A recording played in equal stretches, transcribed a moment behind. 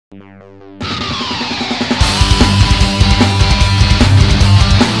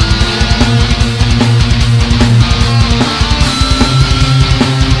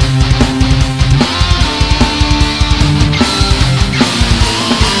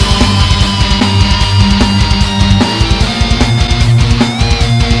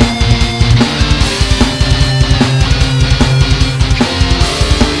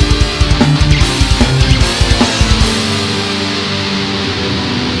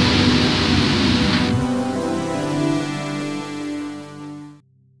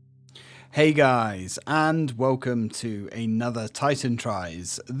Hey guys, and welcome to another Titan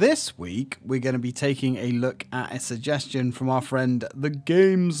Tries. This week we're going to be taking a look at a suggestion from our friend the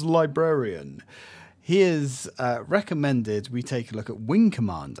Games Librarian. He has recommended we take a look at Wing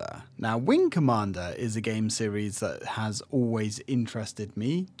Commander. Now, Wing Commander is a game series that has always interested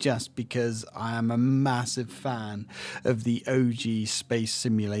me just because I am a massive fan of the OG space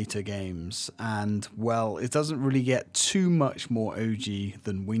simulator games. And, well, it doesn't really get too much more OG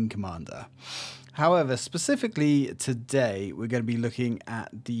than Wing Commander. However, specifically today, we're going to be looking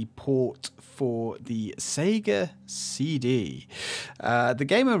at the port for the Sega-CD. The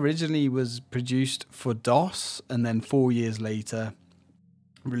game originally was produced for DOS and then 4 years later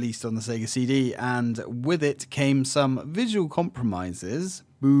released on the Sega-CD, and with it came some visual compromises,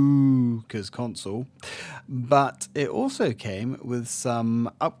 boo, because console, but it also came with some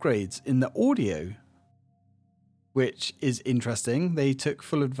upgrades in the audio, which is interesting. They took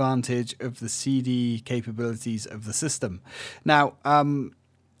full advantage of the CD capabilities of the system. Now,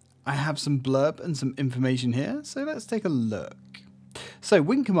 I have some blurb and some information here, so let's take a look. So,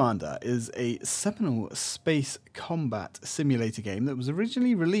 Wing Commander is a seminal space combat simulator game that was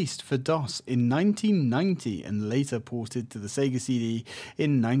originally released for DOS in 1990 and later ported to the Sega-CD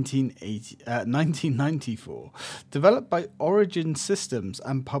in 1994. Developed by Origin Systems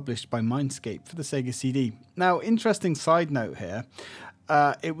and published by Mindscape for the Sega-CD. Now, interesting side note here,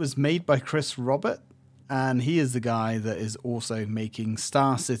 it was made by Chris Robert, and he is the guy that is also making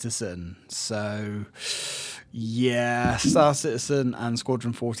Star Citizen. So, yeah, Star Citizen and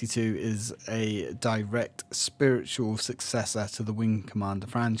Squadron 42 is a direct spiritual successor to the Wing Commander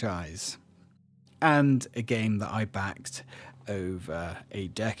franchise. And a game that I backed over a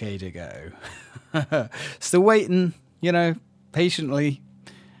decade ago. Still waiting, patiently.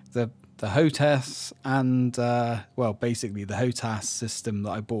 The HOTAS and, basically the HOTAS system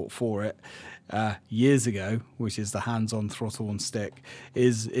that I bought for it years ago, which is the hands-on throttle and stick,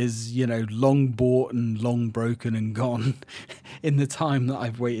 is long bought and long broken and gone in the time that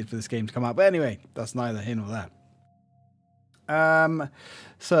I've waited for this game to come out. But anyway, that's neither here nor there.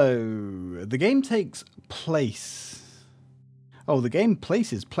 So the game takes place. The game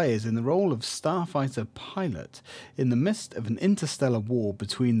places players in the role of starfighter pilot in the midst of an interstellar war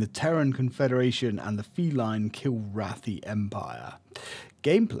between the Terran Confederation and the feline Kilrathi Empire.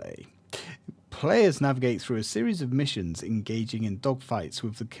 Gameplay. Players navigate through a series of missions engaging in dogfights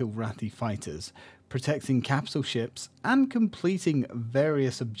with the Kilrathi fighters, protecting capital ships, and completing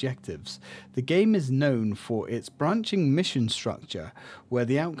various objectives. The game is known for its branching mission structure, where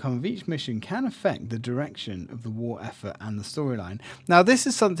the outcome of each mission can affect the direction of the war effort and the storyline. Now, this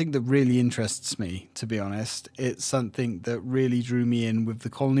is something that really interests me, to be honest. It's something that really drew me in with the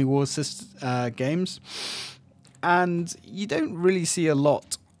Colony Wars games, and you don't really see a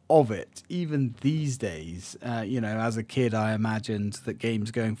lot of it, even these days. As a kid, I imagined that games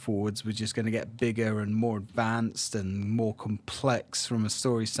going forwards were just going to get bigger and more advanced and more complex from a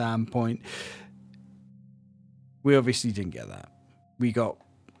story standpoint. We obviously didn't get that. We got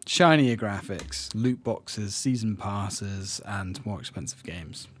shinier graphics, loot boxes, season passes, and more expensive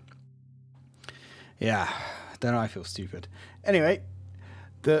games. Yeah, don't know, I feel stupid. Anyway,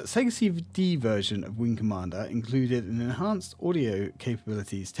 the Sega-CD version of Wing Commander included an enhanced audio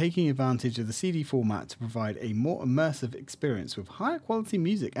capabilities, taking advantage of the CD format to provide a more immersive experience with higher quality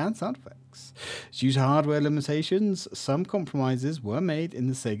music and sound effects. Due to hardware limitations, some compromises were made in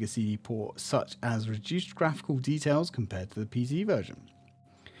the Sega-CD port, such as reduced graphical details compared to the PC version.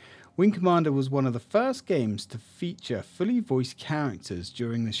 Wing Commander was one of the first games to feature fully voiced characters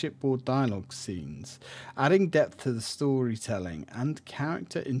during the shipboard dialogue scenes, adding depth to the storytelling and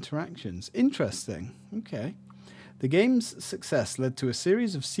character interactions. Interesting. Okay. The game's success led to a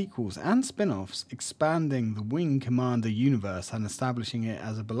series of sequels and spin-offs, expanding the Wing Commander universe and establishing it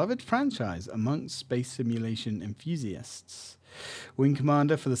as a beloved franchise amongst space simulation enthusiasts. Wing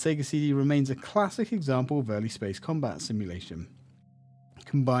Commander for the Sega-CD remains a classic example of early space combat simulation,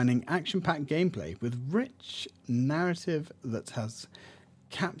 combining action-packed gameplay with rich narrative that has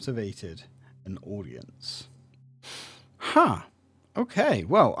captivated an audience. Okay,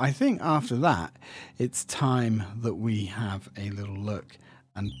 well, I think after that, it's time that we have a little look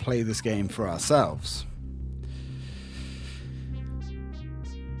and play this game for ourselves.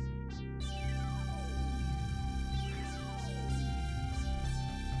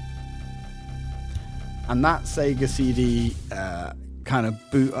 And that Sega-CD kind of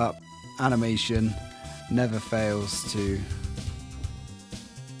boot up animation never fails to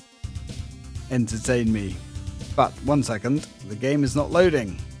entertain me. But 1 second, the game is not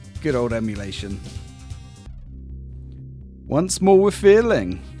loading. Good old emulation. Once more we're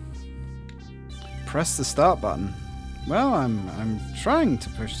feeling. Press the start button. Well, I'm trying to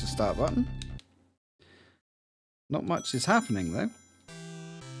push the start button. Not much is happening though.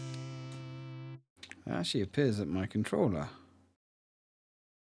 It actually appears at my controller.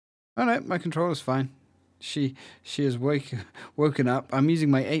 Oh no, my controller's fine. She has woken up. I'm using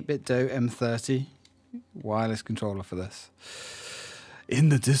my 8-bit Do M30 wireless controller for this. In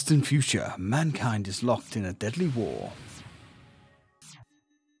the distant future, mankind is locked in a deadly war.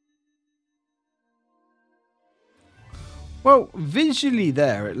 Well, visually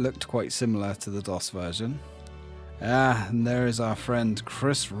there, it looked quite similar to the DOS version. Ah, and there is our friend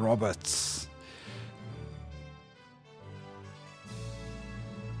Chris Roberts.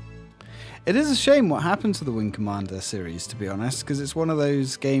 It is a shame what happened to the Wing Commander series, to be honest, because it's one of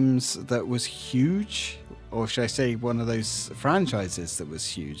those games that was huge, or should I say one of those franchises that was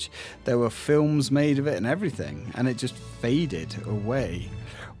huge. There were films made of it and everything, and it just faded away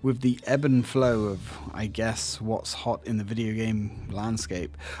with the ebb and flow of, I guess, what's hot in the video game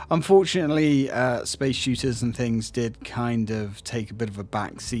landscape. Unfortunately, space shooters and things did kind of take a bit of a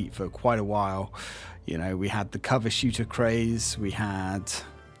back seat for quite a while. You know, we had the cover shooter craze, we had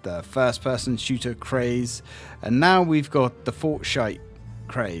the first-person shooter craze, and now we've got the Fortnite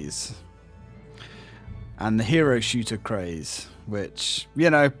craze and the hero shooter craze, which,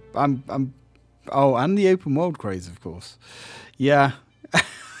 you know, oh, and the open world craze, of course. Yeah.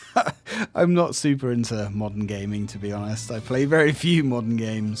 I'm not super into modern gaming, to be honest. I play very few modern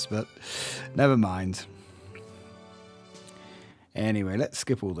games, but never mind. Anyway, let's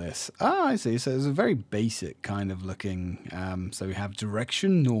skip all this. Ah, I see. So it's a very basic kind of looking. So we have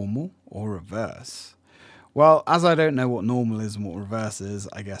direction, normal, or reverse. Well, as I don't know what normal is and what reverse is,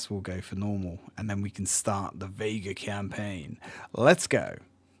 I guess we'll go for normal. And then we can start the Vega campaign. Let's go.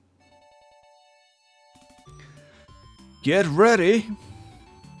 Get ready.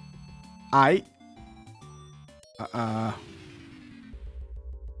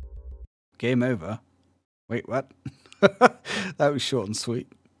 Game over. Wait, what? That was short and sweet.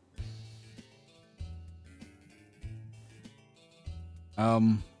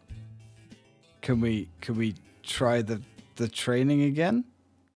 Can we try the training again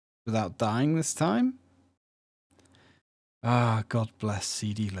without dying this time? Ah, God bless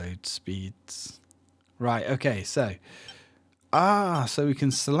CD load speeds. Right, okay, so so we can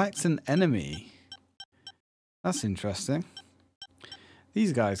select an enemy. That's interesting.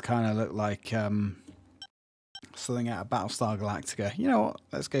 These guys kind of look like something out of Battlestar Galactica. You know what?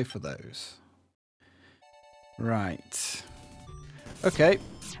 Let's go for those. Right. Okay.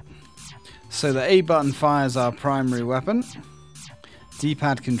 So the A button fires our primary weapon.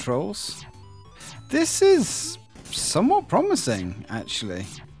 D-pad controls. This is somewhat promising, actually.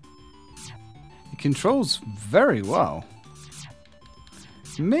 It controls very well.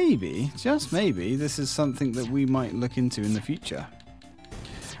 Maybe, just maybe, this is something that we might look into in the future.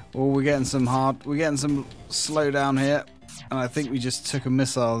 Or we're getting some slowdown here, and I think we just took a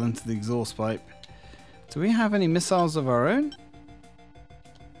missile into the exhaust pipe. Do we have any missiles of our own?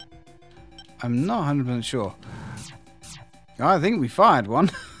 I'm not 100% sure. I think we fired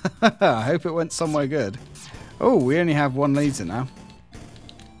one. I hope it went somewhere good. Oh, we only have one laser now.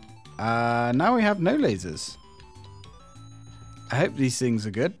 Now we have no lasers. I hope these things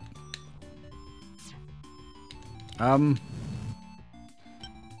are good. I'm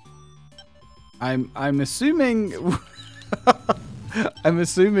assuming I'm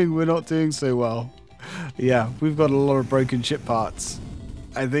assuming we're not doing so well. Yeah, we've got a lot of broken ship parts.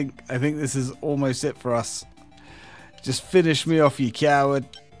 I think this is almost it for us. Just finish me off, you coward.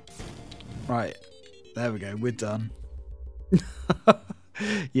 Right. There we go. We're done.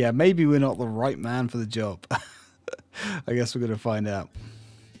 Yeah, maybe we're not the right man for the job. I guess we're going to find out.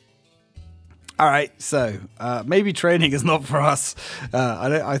 Alright, so maybe training is not for us.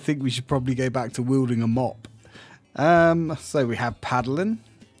 I think we should probably go back to wielding a mop. So we have paddling,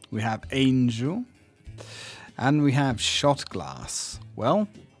 we have angel, and we have shot glass. Well,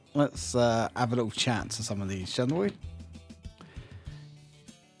 let's have a little chat to some of these, shall we?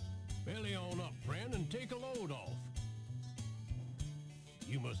 Belly on up, friend, and take a load off.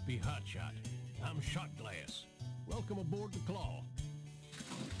 You must be Hotshot. I'm Shot Glass. Welcome aboard the Claw.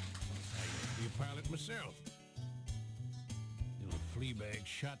 I used to be a pilot myself. Little flea bag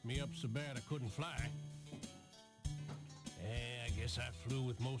shot me up so bad I couldn't fly. I guess I flew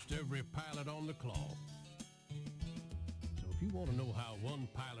with most every pilot on the Claw. So if you want to know how one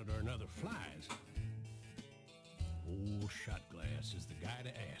pilot or another flies, old Shot Glass is the guy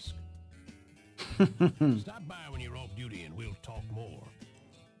to ask. Stop by when you're off duty and we'll talk more.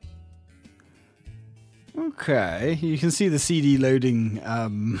 Okay, you can see the CD loading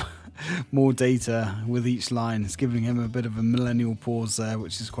more data with each line. It's giving him a bit of a millennial pause there,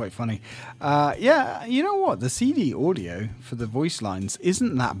 which is quite funny. Yeah, you know what? The CD audio for the voice lines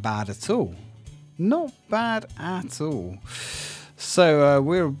isn't that bad at all. Not bad at all. So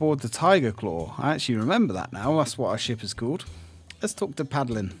we're aboard the Tiger Claw. I actually remember that now. That's what our ship is called. Let's talk to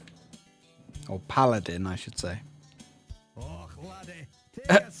Paladin. Or Paladin, I should say. Oh, laddie, take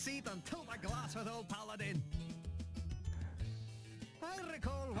a seat and tilt a glass with old Paladin. I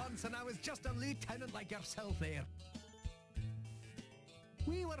recall once when I was just a lieutenant like yourself there.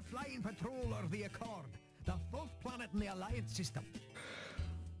 We were flying patrol over the Accord, the fourth planet in the Alliance system.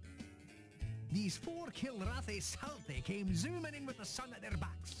 These 4 Kilrathi Salty came zooming in with the sun at their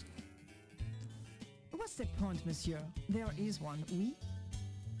backs. What's the point, monsieur? There is one, oui?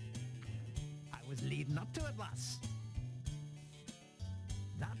 I was leading up to it, lass.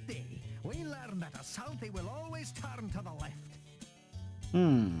 That day, we learned that a Salty will always turn to the left.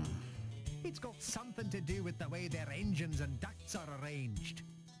 It's got something to do with the way their engines and ducts are arranged.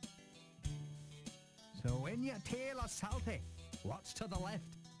 So when you tail a Salty, what's to the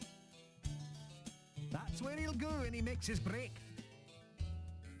left? That's where he'll go when he makes his break.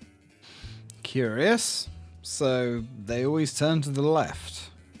 Curious. So they always turn to the left.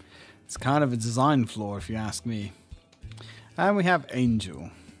 It's kind of a design flaw, if you ask me. And we have Angel.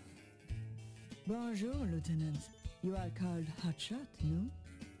 Bonjour, Lieutenant. You are called Hotshot, no?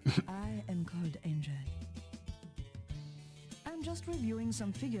 I am called Angel. I'm just reviewing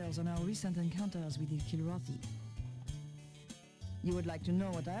some figures on our recent encounters with the Kilrathi. You would like to know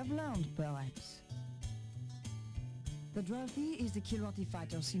what I have learned, perhaps? The Drauthi is the Kilrathi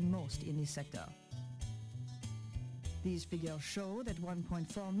fighter seen most in this sector. These figures show that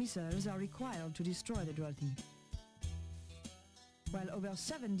 1.4 missiles are required to destroy the Drauthi, while over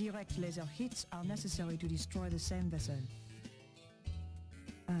 7 direct laser hits are necessary to destroy the same vessel.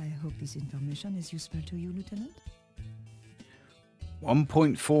 I hope this information is useful to you, Lieutenant.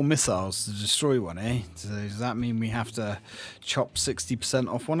 1.4 missiles to destroy one, eh? So does that mean we have to chop 60%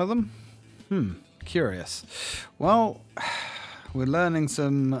 off one of them? Curious. Well, we're learning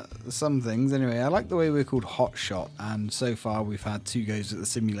some things. Anyway, I like the way we're called Hotshot, and so far we've had 2 goes at the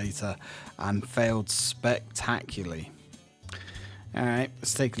simulator and failed spectacularly. Alright,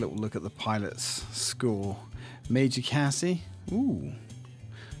 let's take a little look at the pilot's score. Major Cassie. Ooh.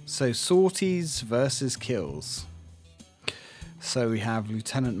 So sorties versus kills. So we have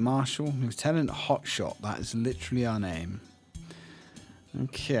Lieutenant Marshall, Lieutenant Hotshot. That is literally our name.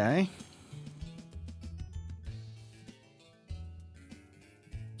 Okay.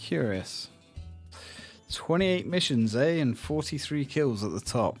 Curious. 28 missions, eh? And 43 kills at the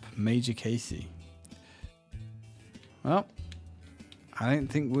top. Major Casey. Well, I don't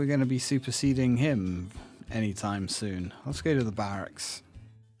think we're going to be superseding him anytime soon. Let's go to the barracks.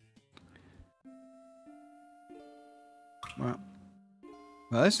 Well,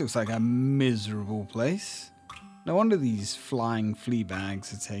 this looks like a miserable place. No wonder these flying flea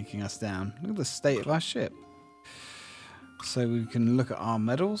bags are taking us down. Look at the state of our ship. So we can look at our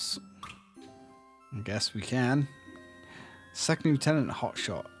medals. I guess we can. Second Lieutenant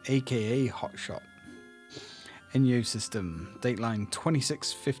Hotshot, aka Hotshot. NEO system, dateline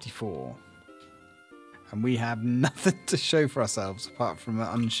 2654. And we have nothing to show for ourselves apart from an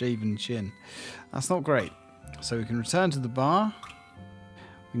unshaven chin. That's not great. So we can return to the bar,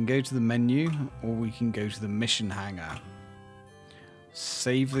 we can go to the menu, or we can go to the mission hangar.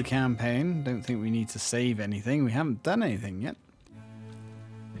 Save the campaign. Don't think we need to save anything. We haven't done anything yet.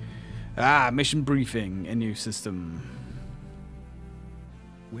 Mission briefing, a new system.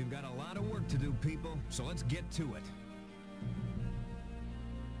 We've got a lot of work to do, people, so let's get to it.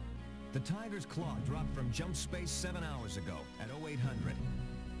 The Tiger's Claw dropped from jump space 7 hours ago at 0800.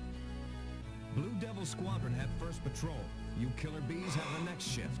 Blue Devil Squadron had first patrol. You Killer Bees have the next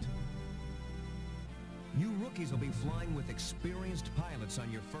shift. You rookies will be flying with experienced pilots on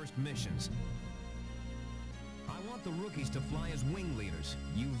your first missions. I want the rookies to fly as wing leaders.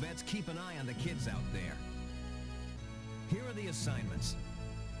 You vets keep an eye on the kids out there. Here are the assignments.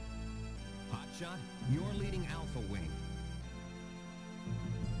 Hotshot, you're leading Alpha Wing.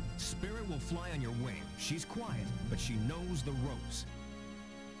 Spirit will fly on your wing. She's quiet, but she knows the ropes.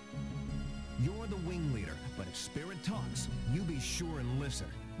 You're the wing leader, but if Spirit talks, you be sure and listen.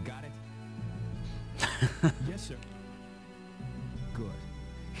 Got it? Yes, sir. Good.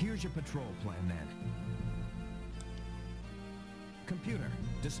 Here's your patrol plan, then. Computer,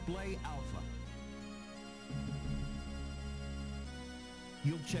 display Alpha.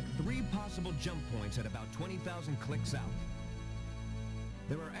 You'll check 3 possible jump points at about 20,000 clicks out.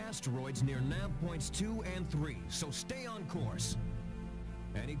 There are asteroids near nav points 2 and 3, so stay on course.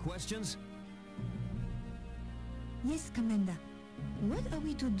 Any questions? Yes, Commander. What are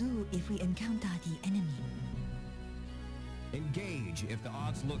we to do if we encounter the enemy? Engage if the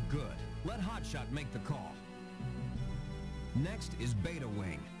odds look good. Let Hotshot make the call. Next is Beta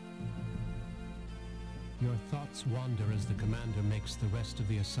Wing. Your thoughts wander as the commander makes the rest of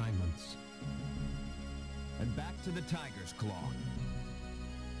the assignments. And back to the Tiger's Claw.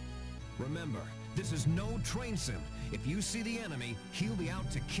 Remember, this is no train sim. If you see the enemy, he'll be out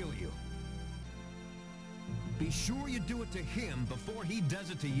to kill you. Be sure you do it to him before he does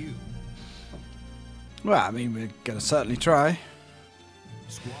it to you. Well, I mean, we're going to certainly try.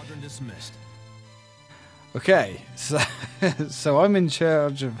 Squadron dismissed. Okay, so I'm in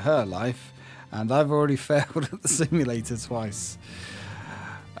charge of her life, and I've already failed at the simulator twice.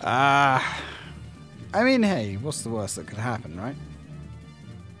 I mean, hey, what's the worst that could happen, right?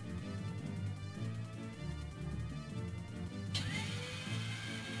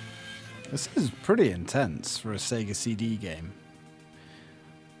 This is pretty intense for a Sega-CD game.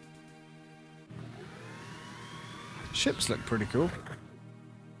 Ships look pretty cool.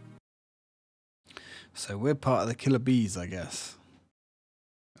 So we're part of the Killer Bees, I guess.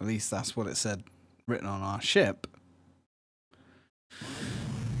 At least that's what it said written on our ship.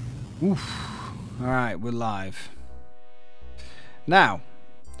 Oof. Alright, we're live. Now,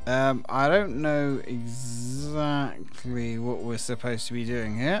 I don't know exactly what we're supposed to be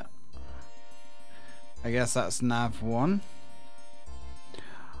doing here. I guess that's nav 1.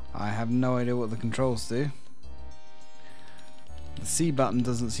 I have no idea what the controls do. The C button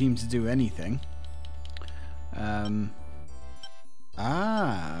doesn't seem to do anything.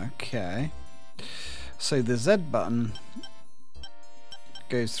 Okay. So the Z button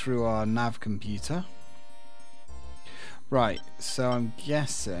goes through our nav computer. Right, so I'm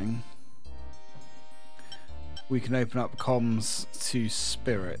guessing we can open up comms to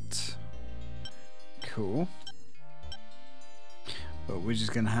Spirit. Cool. But we're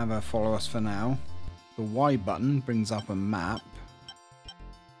just going to have her follow us for now. The Y button brings up a map.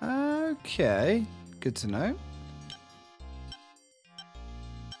 Okay, good to know.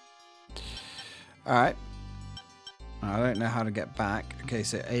 Alright. I don't know how to get back. Okay,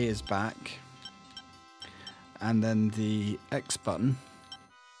 so A is back. And then the X button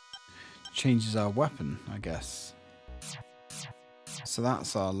changes our weapon, I guess. So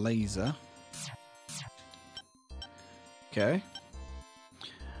that's our laser. Okay.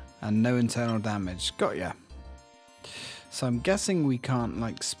 And no internal damage. Got ya. So I'm guessing we can't,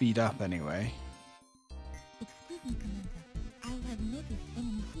 like, speed up anyway. Excuse me, Commander. I have noticed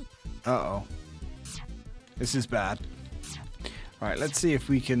enemy ships. Uh-oh. This is bad. Right, let's see if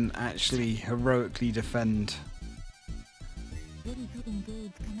we can actually heroically defend. Ready to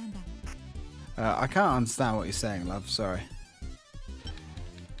engage, Commander. I can't understand what you're saying, love. Sorry.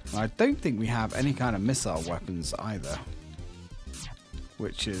 I don't think we have any kind of missile weapons either,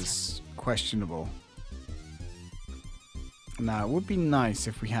 which is questionable. Now, it would be nice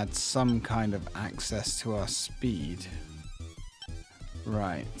if we had some kind of access to our speed.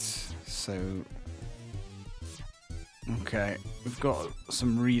 Right, so... Okay, we've got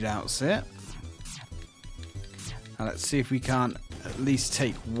some readouts here. Now let's see if we can't at least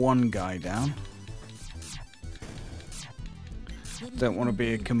take one guy down. Don't want to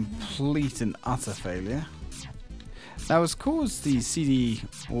be a complete and utter failure. Now, as cool as the CD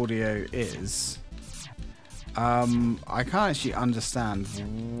audio is, I can't actually understand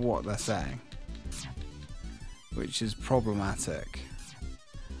what they're saying, which is problematic.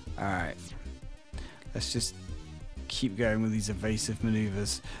 Alright, let's just keep going with these evasive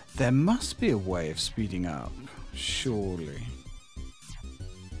maneuvers. There must be a way of speeding up, surely.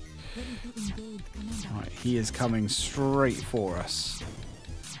 Right, he is coming straight for us.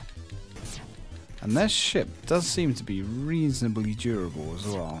 And their ship does seem to be reasonably durable as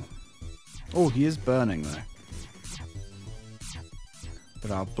well. Oh, he is burning though.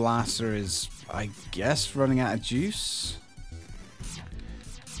 But our blaster is, I guess, running out of juice.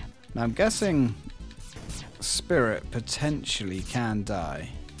 Now I'm guessing Spirit potentially can die.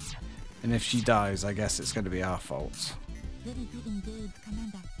 And if she dies, I guess it's going to be our fault. Ready to engage,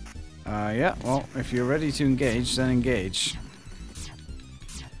 Commander. Yeah, well, if you're ready to engage, then engage.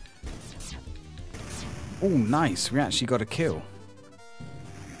 Oh, nice. We actually got a kill.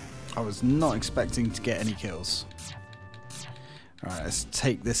 I was not expecting to get any kills. Alright, let's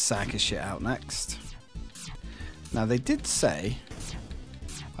take this sack of shit out next. Now, they did say,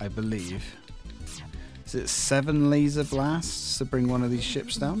 I believe, is it 7 laser blasts to bring one of these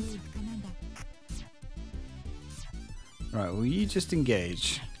ships down? Right, well, you just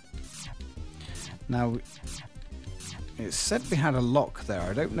engage. Now, It said we had a lock there.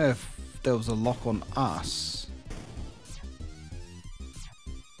 I don't know if there was a lock on us.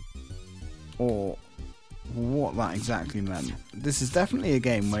 Or what that exactly meant. This is definitely a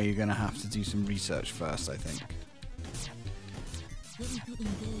game where you're going to have to do some research first, I think.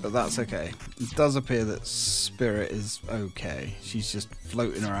 But that's okay. It does appear that Spirit is okay. She's just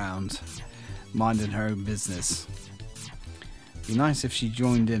floating around, minding her own business. Be nice if she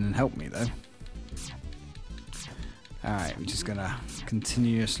joined in and helped me, though. Alright, I'm just gonna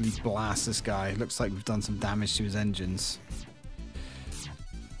continuously blast this guy. Looks like we've done some damage to his engines.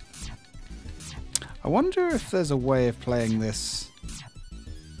 I wonder if there's a way of playing this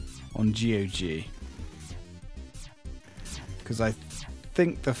on GOG. Because I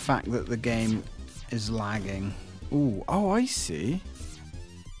think the fact that the game is lagging... Ooh, oh, I see.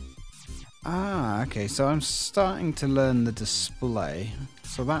 Ah, okay, so I'm starting to learn the display.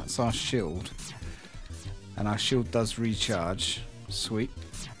 So that's our shield. And our shield does recharge. Sweet.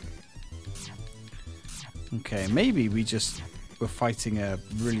 Okay, maybe we're fighting a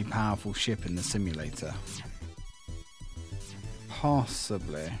really powerful ship in the simulator.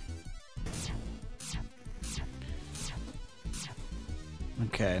 Possibly.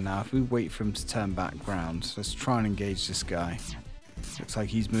 Okay, now if we wait for him to turn back round, let's try and engage this guy. Looks like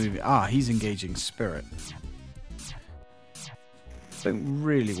he's moving. Ah, he's engaging Spirit. Don't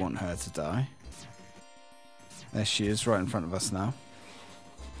really want her to die. There she is, right in front of us now.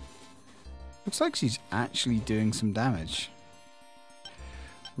 Looks like she's actually doing some damage.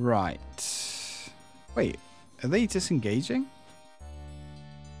 Right. Wait, are they disengaging?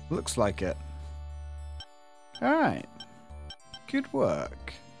 Looks like it. Alright. Good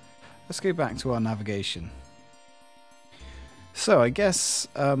work. Let's go back to our navigation. So I guess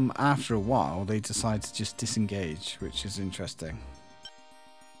after a while they decide to just disengage, which is interesting.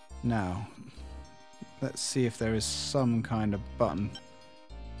 Now, let's see if there is some kind of button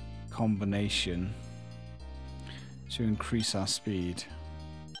combination to increase our speed.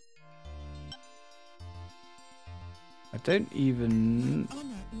 I don't even...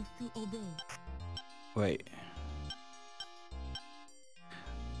 Wait.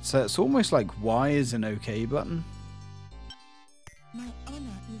 So it's almost like Y is an OK button. My honor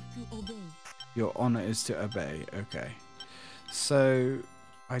is to obey. Your honor is to obey. Okay. So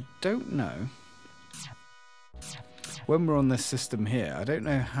I don't know. When we're on this system here, I don't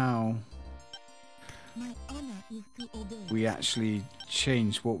know how My honor is to obey. we actually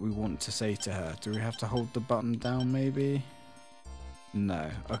change what we want to say to her. Do we have to hold the button down maybe? No.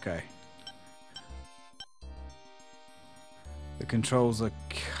 Okay. The controls are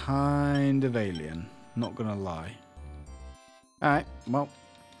kind of alien, not gonna lie. Alright, well,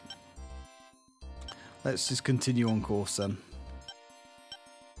 let's just continue on course then.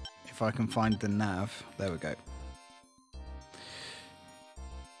 If I can find the nav, there we go.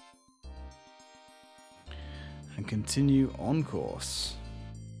 And continue on course.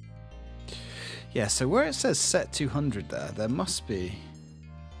 Yeah, so where it says set 200 there must be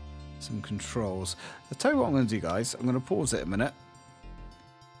some controls. I'll tell you what I'm going to do, guys. I'm going to pause it a minute.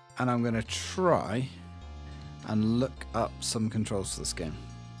 And I'm going to try and look up some controls for this game.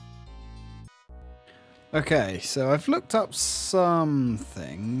 Okay, so I've looked up some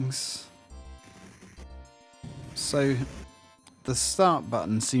things. So the start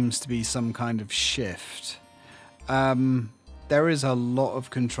button seems to be some kind of shift. There is a lot of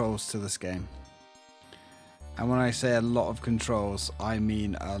controls to this game. And when I say a lot of controls, I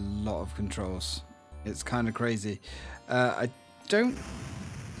mean a lot of controls. It's kind of crazy. I don't...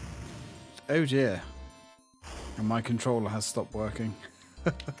 Oh dear. And my controller has stopped working.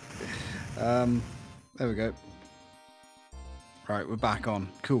 There we go. Right, we're back on.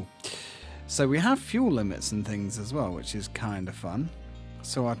 Cool. So we have fuel limits and things as well, which is kind of fun.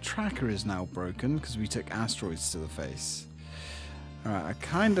 So our tracker is now broken because we took asteroids to the face. Alright, I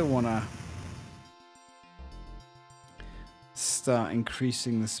kind of want to start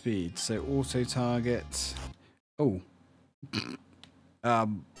increasing the speed. So auto target. Oh.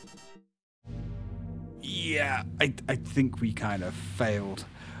 Yeah, I think we kind of failed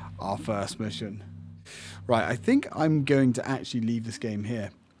our first mission. Right, I think I'm going to actually leave this game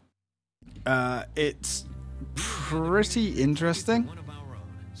here. It's pretty interesting. One of our own,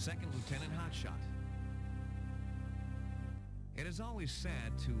 Second Lieutenant Hotshot. It is always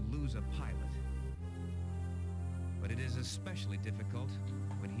sad to lose a pilot, but it is especially difficult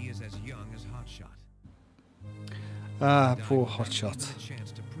when he is as young as Hotshot. Ah, He poor died without even Hotshot. a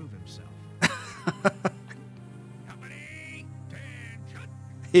chance to prove himself. Company, attention.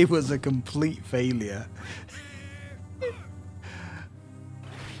 He was a complete failure.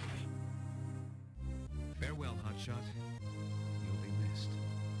 Farewell, Hotshot.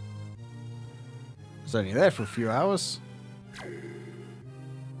 was only there for a few hours.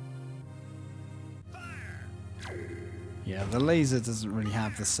 Yeah, the laser doesn't really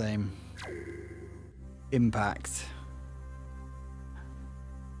have the same impact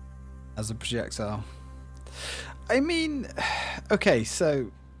as a projectile. I mean, okay,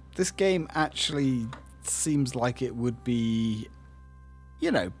 so this game actually seems like it would be,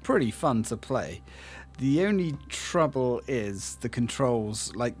 you know, pretty fun to play. The only trouble is the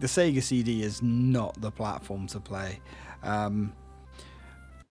controls. Like, the Sega-CD is not the platform to play.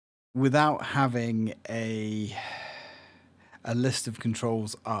 Without having a list of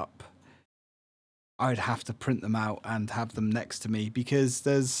controls up, I'd have to print them out and have them next to me, because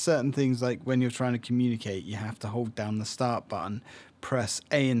there's certain things like when you're trying to communicate, you have to hold down the start button, press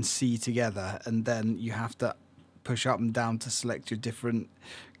A and C together, and then you have to push up and down to select your different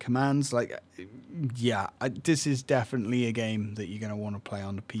commands. Like, yeah, this is definitely a game that you're going to want to play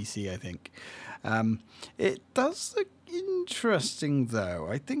on the PC, I think. It does look interesting, though.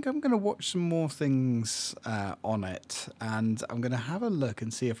 I think I'm going to watch some more things on it, and I'm going to have a look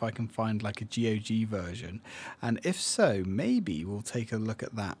and see if I can find like a GOG version. And if so, maybe we'll take a look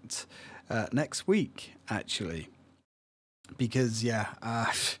at that next week, actually. Because, yeah,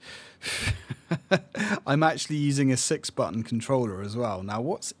 I'm actually using a 6-button controller as well. Now,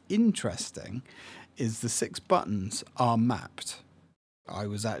 what's interesting is the 6 buttons are mapped. I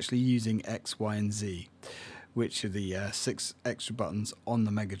was actually using X, Y, and Z, which are the 6 extra buttons on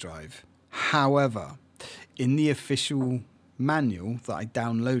the Mega Drive. However, in the official manual that I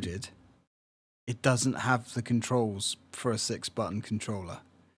downloaded, it doesn't have the controls for a 6-button controller.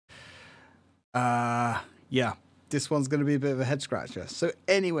 Yeah. This one's going to be a bit of a head scratcher. So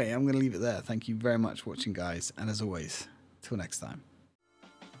anyway, I'm going to leave it there. Thank you very much for watching, guys. And as always, till next time.